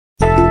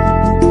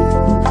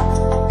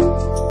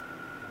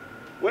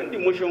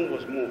motion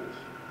was moved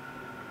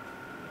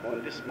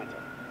on this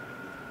matter,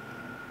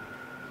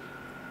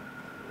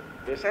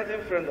 a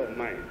certain friend of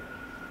mine,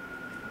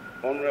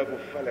 Honorable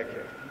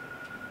Faleke,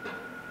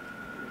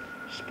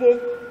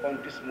 spoke on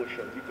this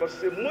motion because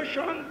the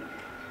motion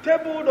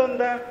tabled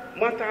under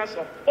matters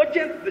of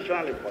urgent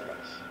national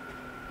importance.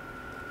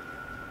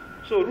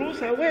 So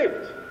rules are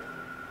waived.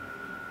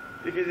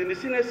 If it's in the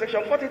Senate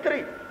section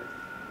 43,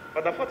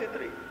 order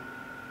 43.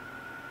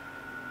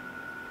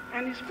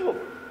 And he spoke.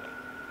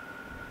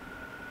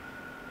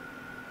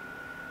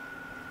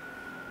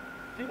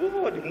 The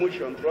mover of the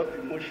motion brought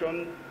the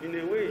motion in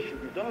a way it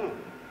should be done.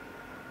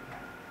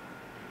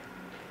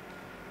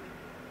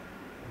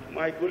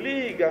 My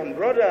colleague and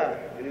brother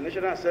in the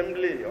National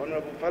Assembly,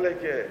 Honorable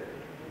Faleke,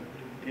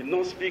 did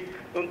not speak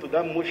onto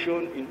that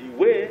motion in the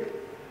way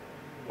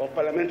of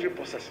parliamentary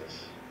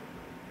processes.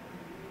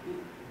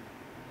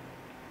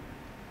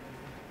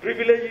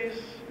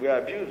 Privileges were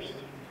abused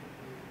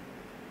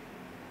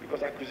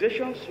because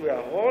accusations were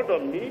hurled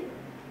on me.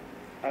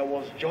 I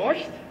was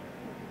judged.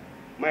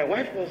 My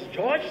wife was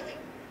judged.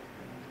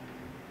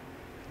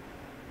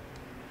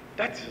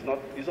 That is not,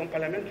 it's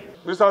unparliamentary.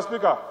 Mr.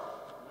 Speaker,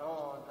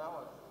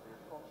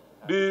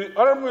 the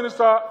Honourable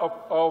Minister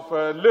of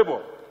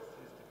Labour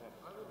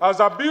has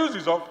abused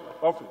his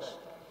office.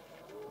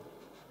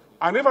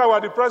 And if I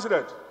were the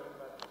President,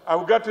 I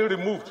would get him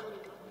removed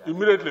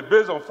immediately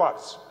based on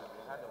facts.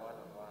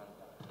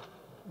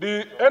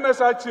 The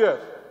NSITF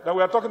that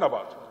we are talking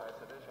about,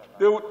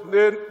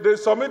 they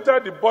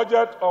submitted the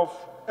budget of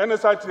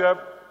NSITF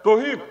to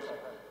him.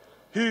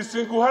 He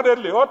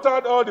single-handedly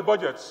altered all the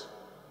budgets,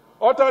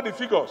 altered the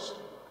figures.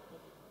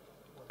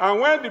 And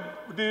when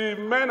the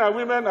men and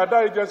women at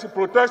that agency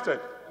protested,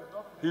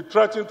 he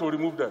threatened to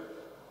remove them.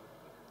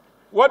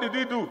 What did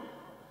he do?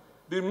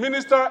 The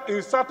minister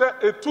inserted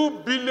a 2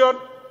 billion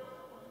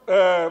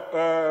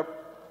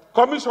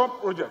commission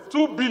project,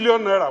 2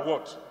 billion naira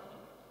worth.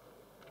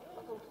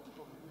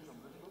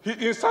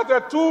 He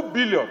inserted 2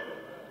 billion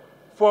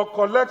for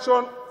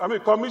collection,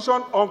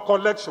 commission on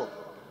collection,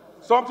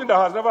 something that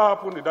has never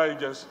happened in that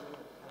agency.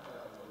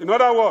 In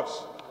other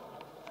words,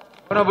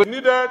 we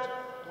needed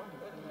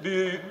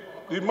the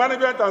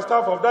management and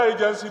staff of that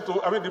agency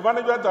the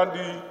management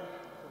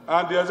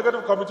and the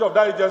executive committee of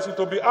that agency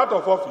to be out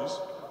of office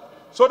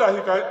so that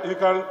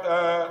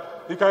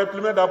he can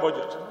implement that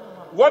budget.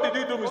 What did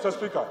he do, Mr.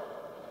 Speaker?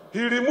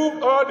 He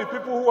removed all the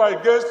people who are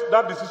against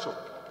that decision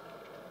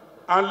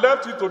and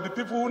left it to the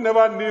people who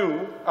never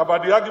knew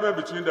about the argument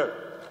between them.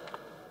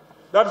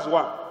 That is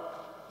one.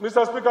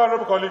 Mr. Speaker,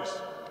 honorable colleagues,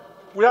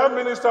 we have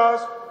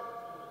ministers,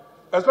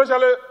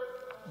 especially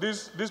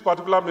this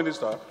particular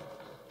minister.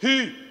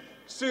 He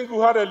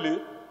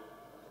single-handedly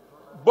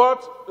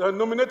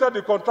nominated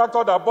the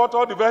contractor that bought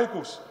all the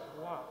vehicles.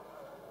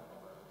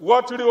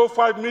 Worth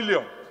 305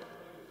 million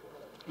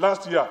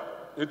last year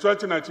in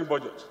 2019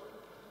 budget.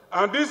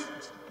 And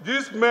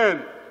these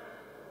men,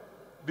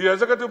 the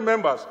executive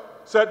members,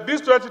 said this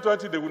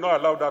 2020 they will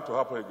not allow that to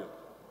happen again.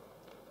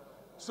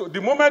 So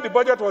the moment the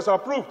budget was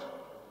approved,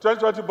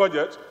 2020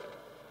 budget,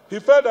 he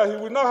felt that he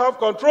would not have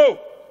control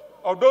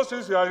of those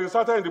things he had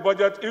inserted in the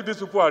budget if these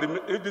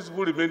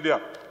people remain there.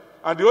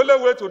 And the only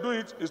way to do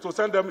it is to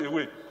send them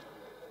away.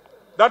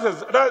 That's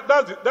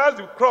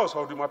the crux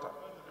of the matter.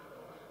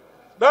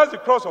 That's the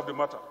crux of the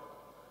matter.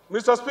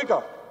 Mr.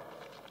 Speaker,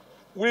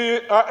 we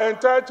are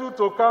entitled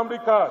to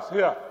Camry cars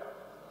here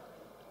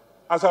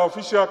as our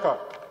official car.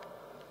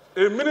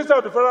 A minister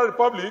of the Federal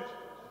Republic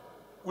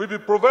will be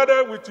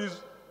provided with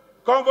his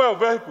convoy of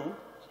vehicle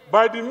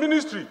by the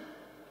ministry.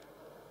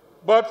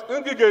 But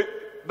Ngige,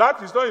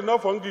 that is not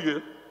enough for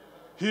Ngige.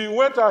 He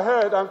went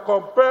ahead and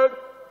compelled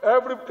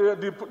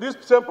this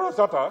same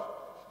parastatal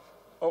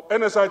of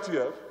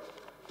NSITF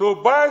to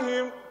buy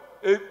him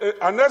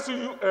an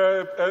SUV,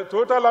 a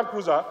Toyota Land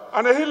Cruiser,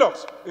 and a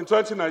Hilux in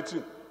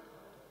 2019.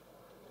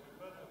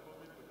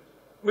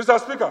 Mr.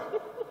 Speaker,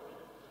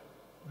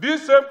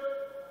 this same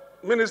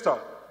minister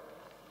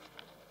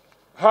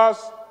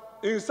has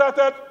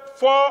inserted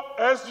 4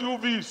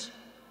 SUVs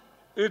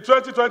in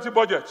 2020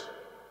 budget,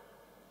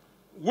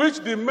 which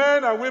the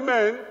men and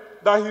women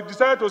that he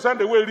decided to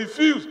send away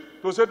refused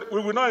to say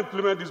we will not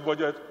implement this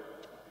budget.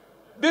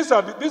 These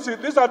are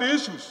the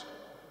issues.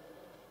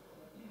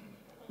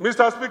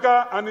 Mr.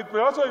 Speaker, and it may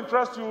also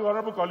interest you,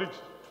 honorable colleagues,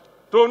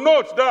 to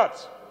note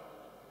that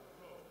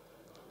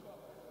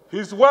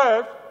his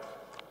wife,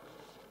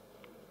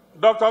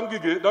 Dr.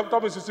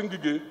 Mrs.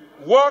 Ngige,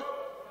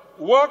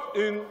 worked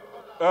in,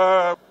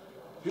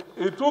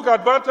 he took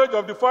advantage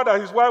of the fact that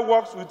his wife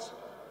works with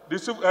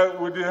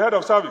the head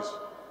of service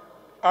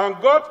and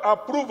got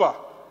approval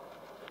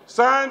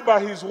signed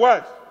by his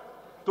wife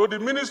to the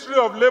Ministry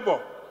of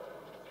Labour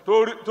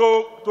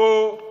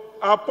to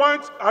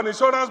appoint an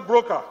insurance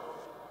broker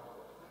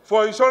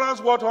for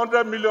insurance worth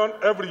 100 million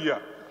every year.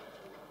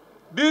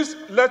 This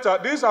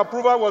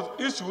approval was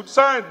issued,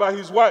 signed by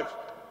his wife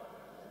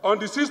on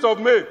the 6th of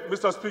May,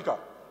 Mr. Speaker,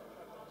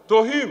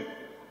 to him.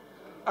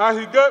 And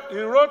he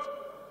wrote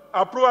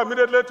approval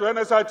immediately to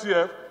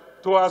NSITF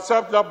to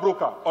accept that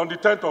broker on the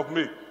 10th of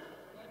May.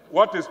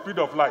 What is speed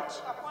of light?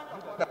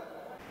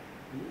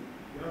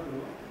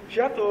 She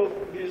had to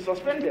be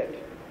suspended.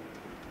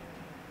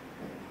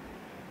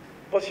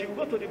 But she will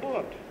go to the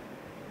board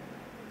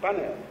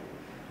panel.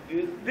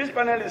 This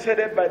panel is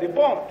headed by the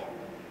board.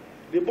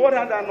 The board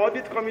had an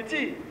audit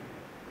committee.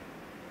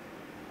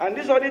 And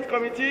this audit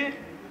committee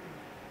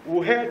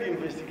will head the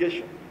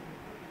investigation.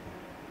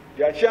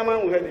 Their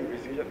chairman will head the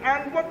investigation.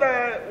 And what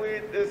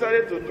we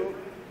decided to do,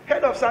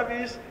 head of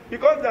service,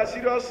 because there are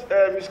serious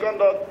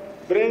misconduct,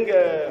 bring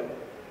a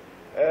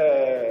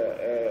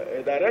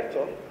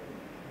director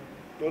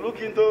to look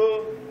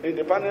into in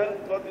the panel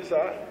what these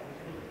are.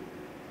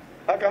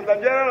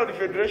 Accountant General of the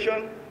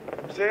Federation,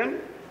 same.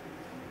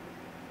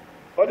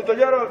 Auditor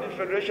General of the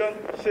Federation,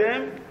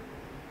 same.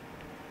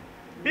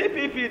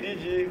 BPP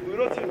DG, we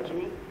wrote him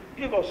to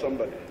give us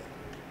somebody.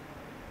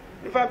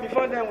 In fact,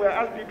 before then, we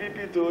asked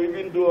BPP to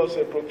even do us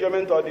a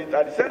procurement audit.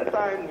 At the same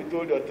time, we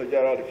told the Auditor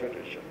General of the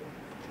Federation.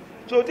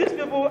 So these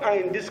people are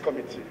in this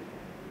committee.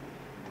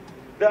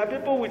 They are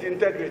people with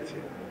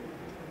integrity,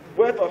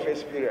 wealth of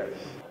experience.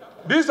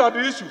 These are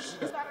the issues.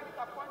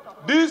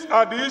 These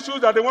are the issues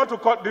that they want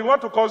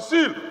to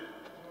conceal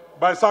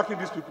by sacking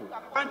these people.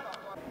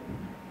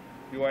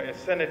 You are a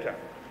senator.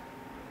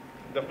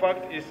 The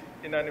fact is,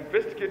 in an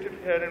investigative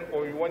hearing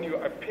or when you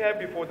appear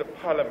before the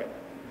parliament,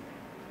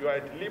 you are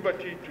at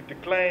liberty to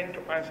decline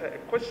to answer a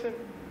question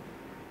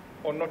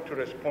or not to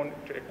respond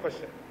to a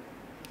question.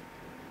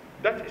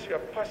 That is your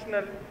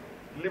personal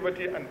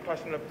liberty and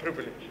personal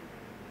privilege.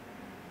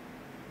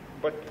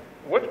 But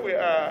what we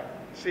are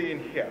saying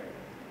here,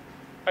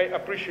 I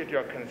appreciate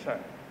your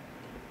concern.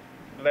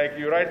 Like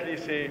you rightly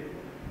say,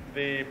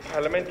 the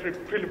parliamentary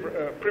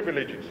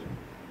privileges.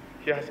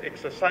 He has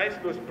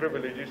exercised those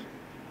privileges,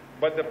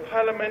 but the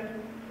parliament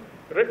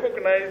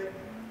recognized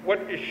what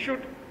it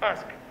should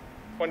ask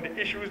on the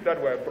issues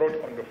that were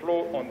brought on the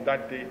floor on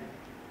that day.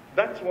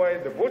 That's why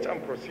the votes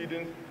and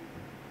proceedings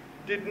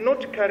did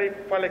not carry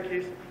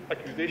Faleke's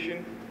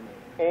accusation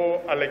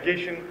or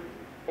allegation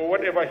or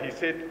whatever he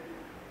said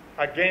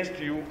against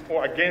you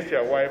or against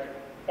your wife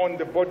on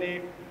the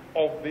body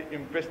of the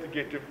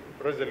investigative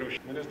resolution.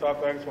 Minister,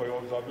 thanks for your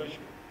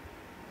observation.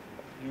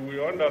 You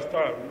will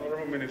understand,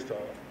 Honorable Minister,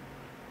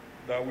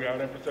 that we are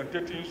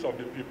representatives of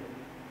the people.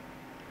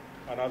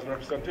 And as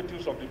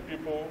representatives of the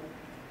people,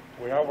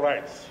 we have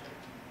rights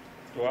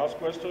to ask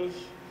questions,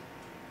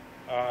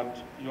 and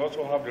you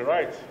also have the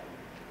right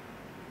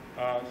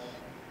as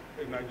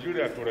a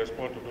Nigerian to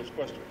respond to those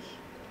questions.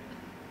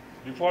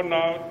 Before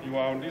now, you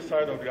are on this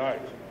side of the aisle.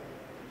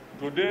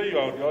 Today, you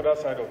are on the other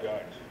side of the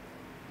aisle.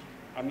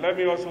 And let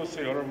me also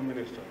say, Honorable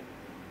Minister,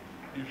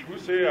 if you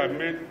say I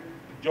made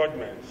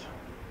judgments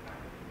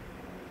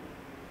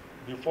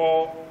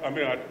before,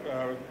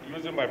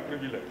 using my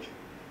privilege,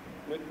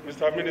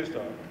 Mr.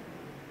 Minister,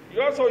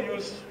 you also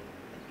use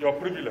your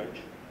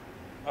privilege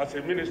as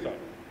a minister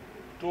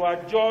to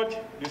adjudge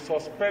the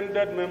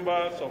suspended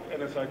members of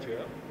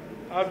NSITF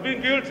as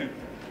being guilty.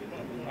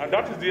 And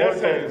that is the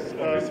essence of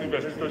this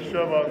investigation.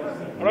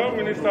 Honorable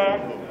Minister,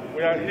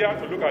 we are here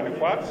to look at the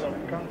facts,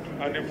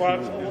 and the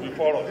facts is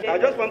before us. I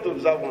just want to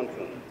observe one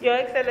thing. Your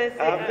Excellency,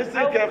 I've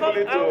listened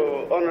carefully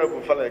to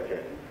Honorable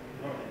Faleke.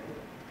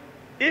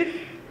 If,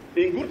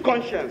 in good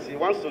conscience, he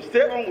wants to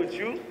stay on with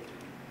you,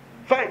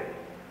 fine.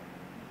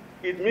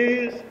 It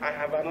means I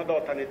have another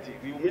alternative.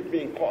 You will meet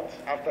me in court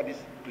after this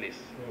place.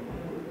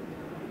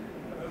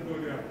 Let's go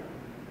there.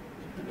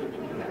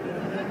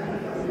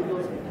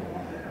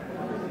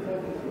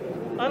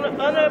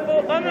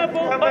 Honorable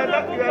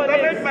You have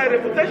damaged my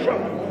reputation.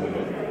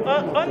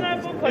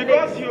 Honorable colleague.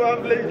 Because you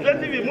have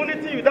legislative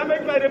immunity, you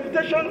damage my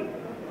reputation.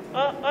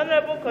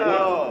 Honorable colleague.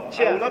 No,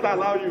 Chair. I will not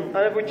allow you.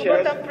 Honorable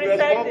Chair.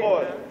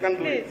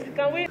 Please,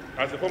 can we?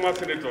 As a former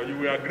senator, you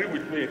will agree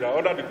with me that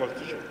under the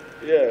Constitution,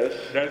 yes,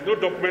 there is no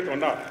document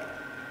on earth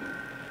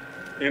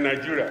in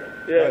Nigeria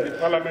yes, that the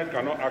Parliament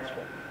cannot ask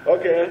for.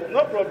 Okay,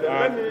 no problem.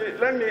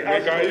 Let me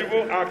ask. We can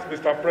even ask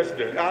Mr.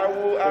 President I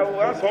will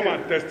ask to come you.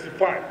 and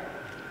testify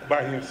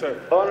by himself.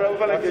 Honorable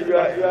Faleke, you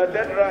are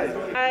dead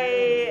right.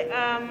 I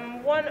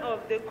am one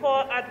of the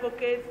core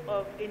advocates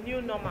of a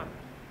new normal.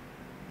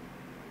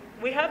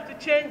 We have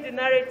to change the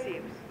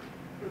narratives.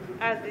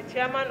 As the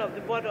chairman of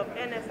the board of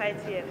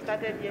NSITF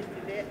started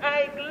yesterday,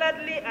 I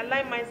gladly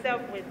align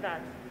myself with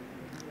that.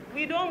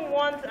 We don't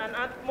want an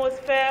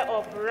atmosphere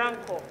of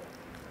rancor.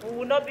 We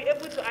will not be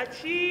able to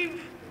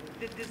achieve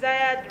the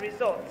desired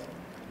result.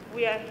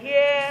 We are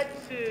here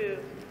to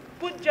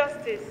put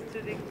justice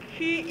to the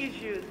key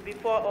issues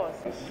before us.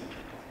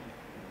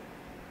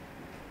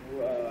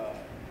 Who are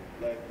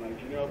like my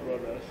junior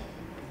brothers,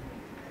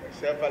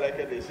 except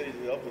Faleke, they say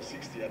it's up to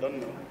 60, I don't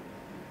know.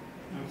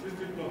 I'm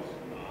 60 plus.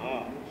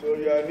 So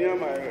you are near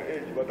my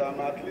age, but I'm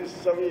at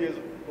least 7 years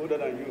older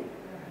than you,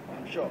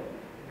 I'm sure.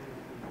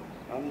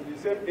 I'm the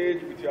same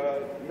age with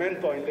your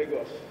mentor in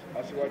Lagos,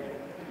 Asiwaju.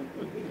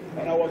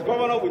 And I was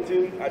governor with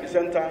him at the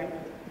same time.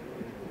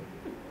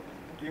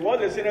 He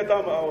was a senator,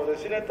 I was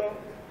a senator.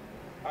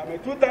 I'm a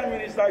two-time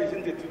minister, he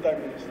isn't a two-time Mr.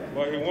 Minister.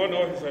 But he won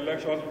all his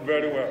elections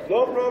very well.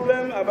 No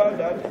problem about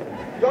that.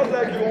 Just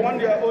like you won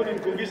your own in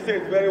Kogi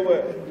State very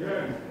well.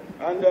 Yes.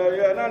 And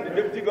you are now the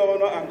Deputy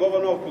Governor and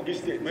Governor of Kogi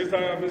State.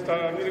 Mr.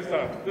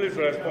 Minister, please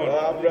respond.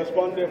 I'm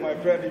responding, my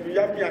friend. If you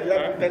have me, I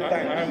have you 10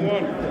 times. I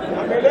won.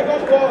 I'm a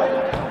Lagos boy.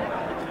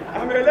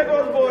 I'm a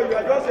Lagos boy. You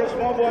are just a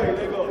small boy in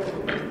Lagos.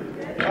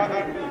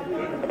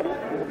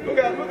 Look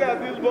at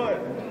this boy.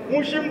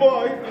 Mushin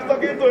boy is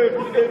talking to a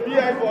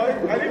BI boy.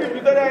 I live in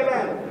Victoria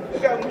Island.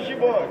 Look at Mushi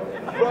boy.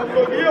 From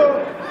Kogio.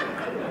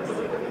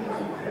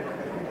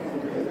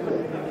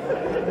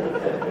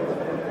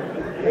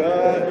 You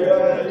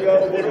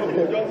are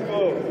Boroko. Just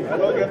go. I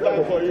don't get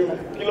time for you.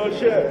 Kilo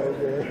share.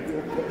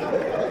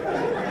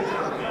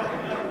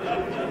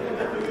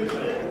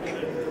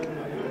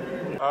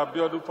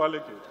 Abiodun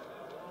Faleke.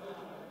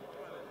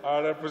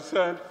 I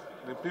represent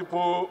the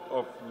people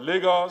of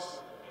Lagos.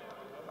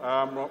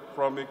 I'm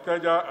from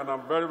Ngige, and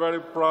I'm very, very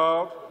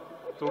proud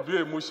to be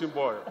a Mushin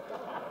boy.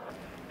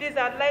 Please,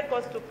 I'd like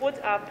us to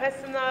put our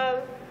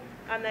personal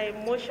and our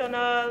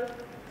emotional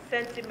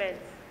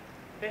sentiments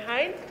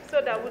behind so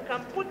that we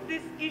can put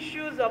these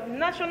issues of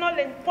national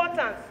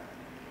importance,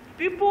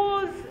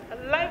 people's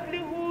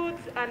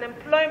livelihoods and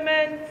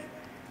employment,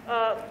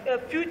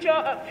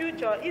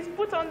 future is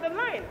put on the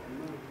line.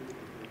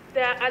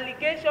 There are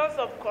allegations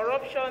of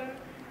corruption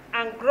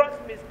and gross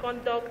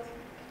misconduct,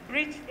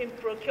 breach in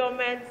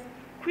procurement,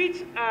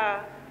 which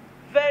are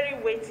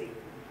very weighty.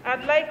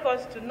 I'd like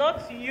us to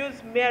not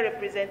use mere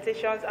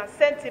representations and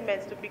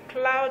sentiments to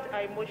becloud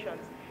our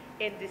emotions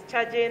in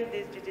discharging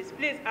these duties.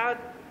 Please, I'll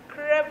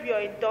crave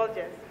your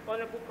indulgence,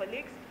 honorable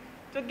colleagues,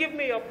 to give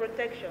me your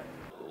protection.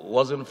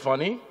 Wasn't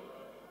funny.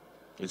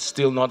 It's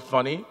still not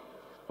funny.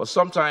 But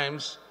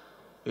sometimes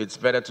it's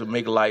better to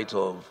make light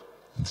of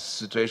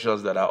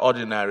situations that are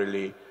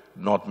ordinarily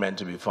not meant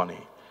to be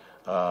funny.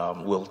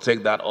 We'll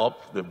take that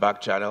up the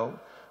back channel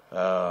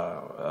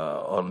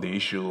on the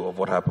issue of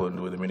what happened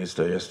with the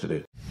minister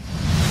yesterday.